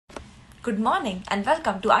Good morning and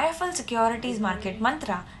welcome to IIFL Securities Market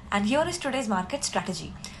Mantra, and here is today's market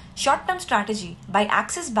strategy. Short-term strategy: buy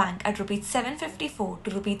Axis Bank at Rs 754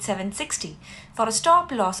 to Rs 760 for a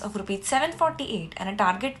stop loss of Rs 748 and a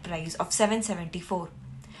target price of 774.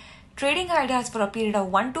 Trading ideas for a period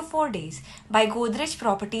of 1 to 4 days: buy Godrej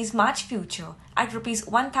Properties March future at Rs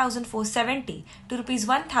 1470 to Rs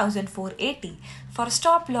 1480 for a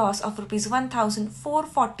stop loss of Rs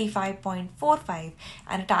 1445.45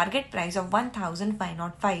 and a target price of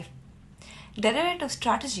 1505. Derivative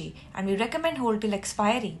strategy, and we recommend hold till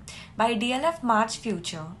expiry: buy DLF March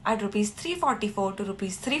future at Rs 344 to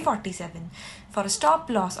Rs 347 for a stop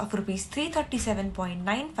loss of Rs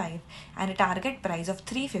 337.95 and a target price of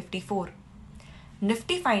 354.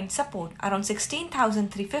 Nifty finds support around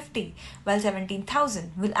 16,350 while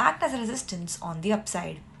 17,000 will act as resistance on the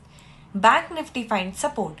upside. Bank Nifty finds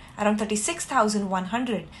support around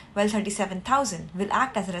 36,100 while 37,000 will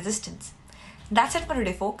act as resistance. That's it for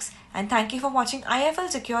today, folks, and thank you for watching IIFL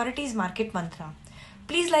Securities Market Mantra.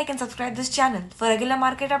 Please like and subscribe this channel for regular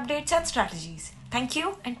market updates and strategies. Thank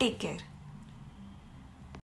you and take care.